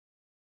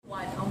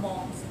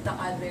amongst the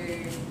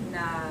other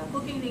na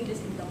cooking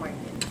ranges in the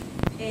market.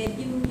 And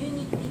yung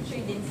unique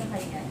feature din sa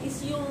kanya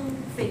is yung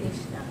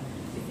finish na.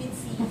 If you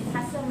see, it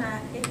has a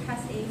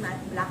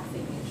matte black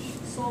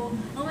finish. So,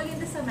 ang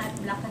maganda sa matte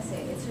black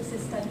kasi, it's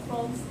resistant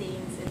from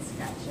stains and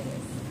scratches.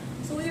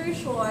 So, we're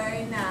sure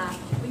na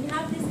when you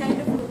have this kind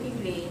of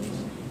cooking range,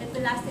 it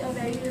will last you a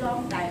very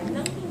long time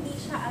nang hindi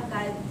siya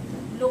agad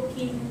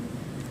looking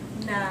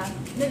na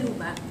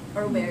naluma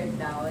or wear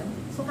down.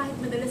 So, kahit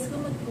madalas ko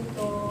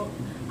magluto,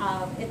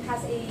 it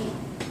has a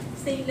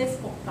stainless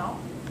cooktop.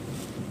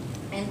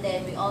 And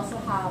then, we also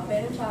have,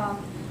 meron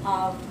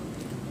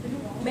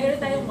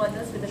tayong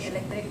models with an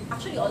electric,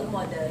 actually all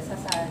models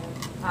has an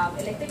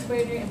electric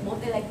burner in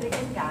both electric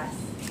and gas.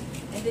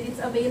 And then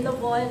it's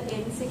available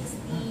in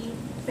 50,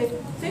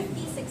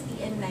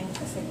 60, and 90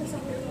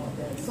 centimeter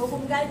models. So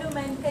kung gaano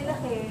man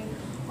kalaki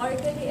or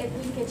kaliit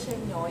yung kitchen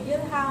nyo,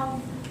 you'll have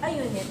a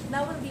unit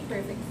that will be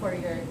perfect for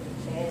your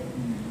kitchen.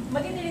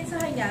 Maganda rin sa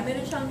kanya,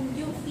 meron siyang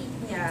yung feet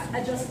niya,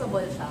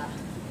 adjustable siya.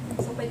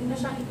 So pwede na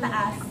siyang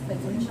itaas,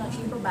 pwede na siyang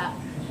ibaba.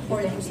 Or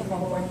sa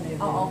comfort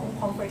level. Oo, kung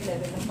comfort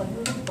level ng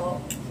pagluluto,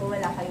 so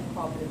wala kayong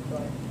problem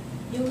doon.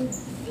 Yung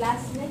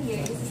glass na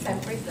here is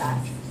tempered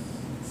glass.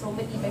 So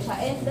matibay siya.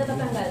 And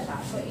natatanggal siya.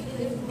 So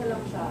i-lift mo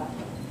lang siya.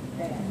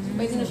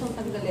 Pwede na siyang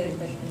tanggalin.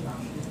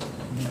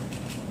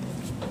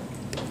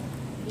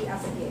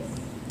 I-as is.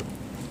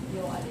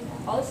 Yung alina.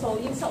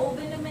 Also, yung sa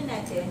oven naman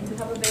natin, we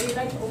have a very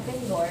large open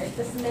door.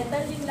 Tapos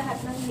metal yung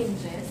lahat ng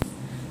hinges.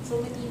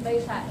 So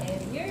matibay siya. And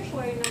you're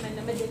sure naman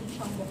na madali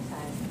siyang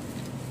buksan.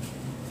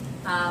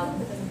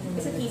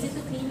 It's an easy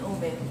to clean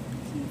oven.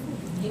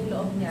 Yung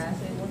loob niya,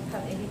 so you won't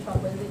have any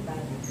trouble with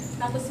that.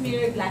 Tapos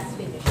mirror glass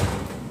finish.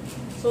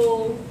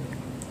 So,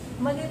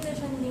 maganda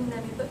siyang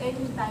tingnan ito.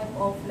 Any type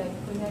of like,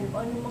 kunyari,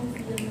 ano mang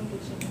feel ng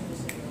kitchen yung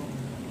gusto nyo.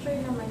 Sure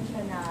naman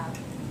siya na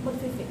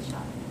mag-fit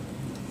siya.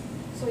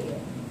 So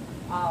yeah.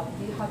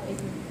 Do you have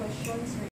any questions?